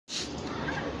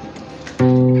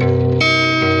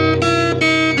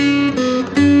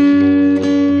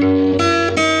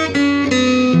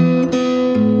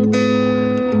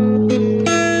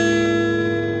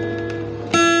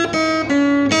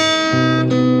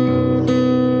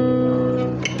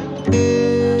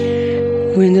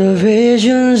when the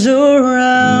visions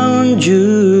around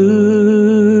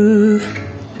you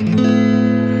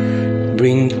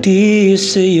bring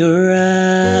tears to your eyes,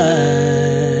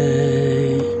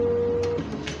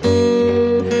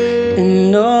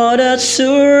 and all that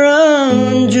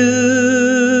surround you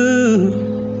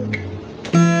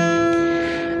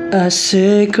are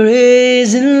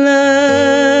secrets and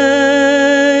lies.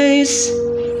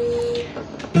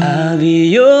 I'll be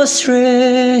your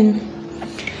strength,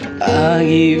 I'll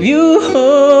give you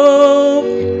hope,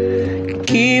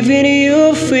 giving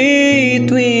you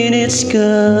faith when it's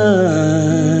gone.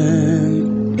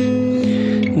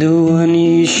 The one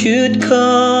you should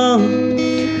call,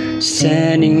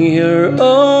 standing here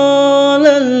all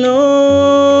alone.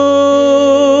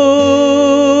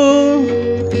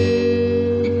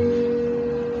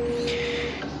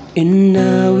 And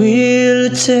I will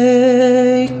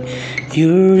take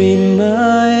you in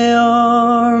my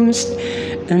arms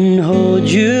and hold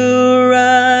you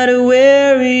right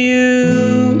where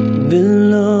you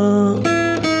belong,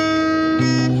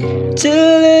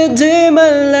 till the day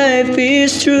my life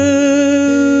is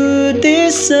through.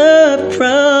 This I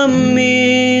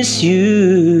promise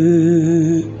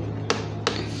you,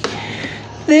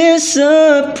 this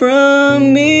I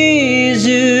promise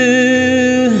you.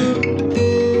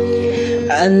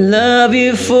 I love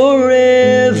you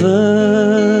forever,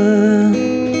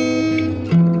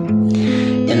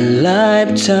 and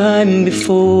lifetime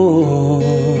before,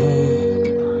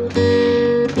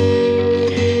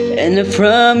 and I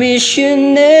promise you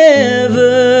never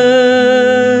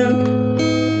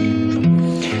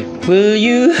will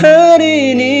you hurt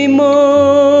anymore.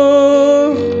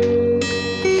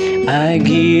 I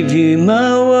give you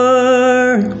my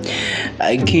word,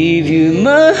 I give you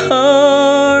my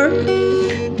heart.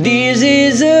 This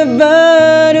is a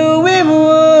battle we've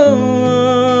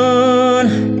won,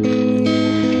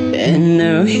 and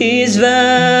now his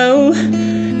vow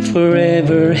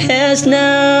forever has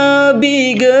now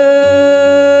begun.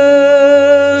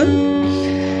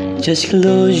 Just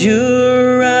close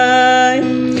your eyes,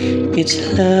 it's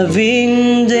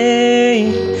loving day.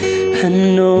 I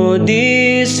know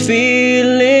this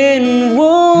feeling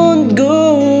won't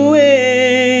go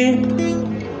away.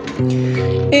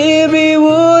 Every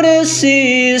word I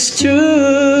say is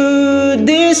true.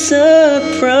 This I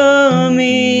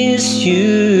promise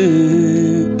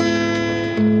you.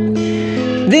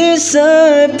 This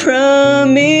I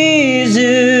promise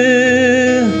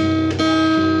you.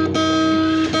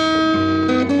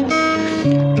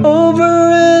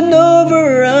 Over and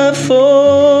over I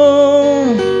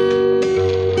fall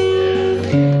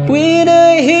when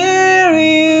I hear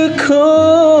you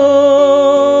call.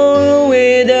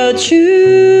 Without you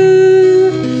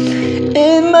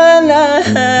in my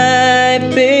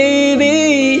life,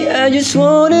 baby, I just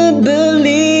wanna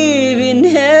believe in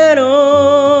it all.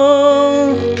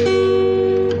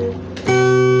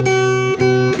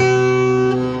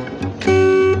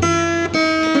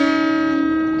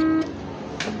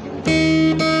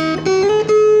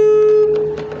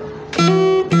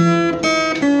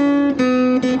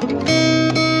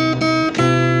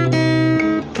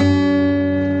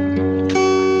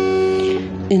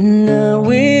 And I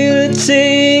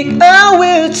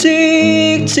will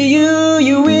take to you,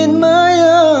 you in my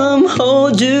arm,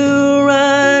 hold you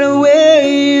right where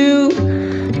you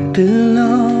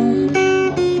belong.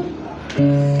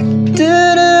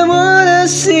 That I wanna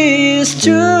see is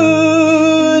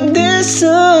true. This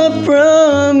I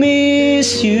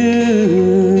promise you.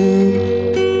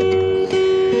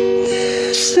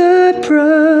 This I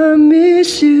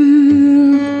promise you.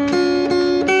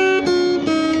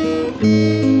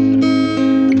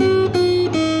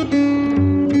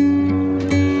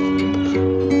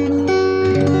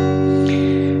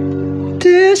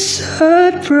 This I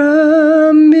promise.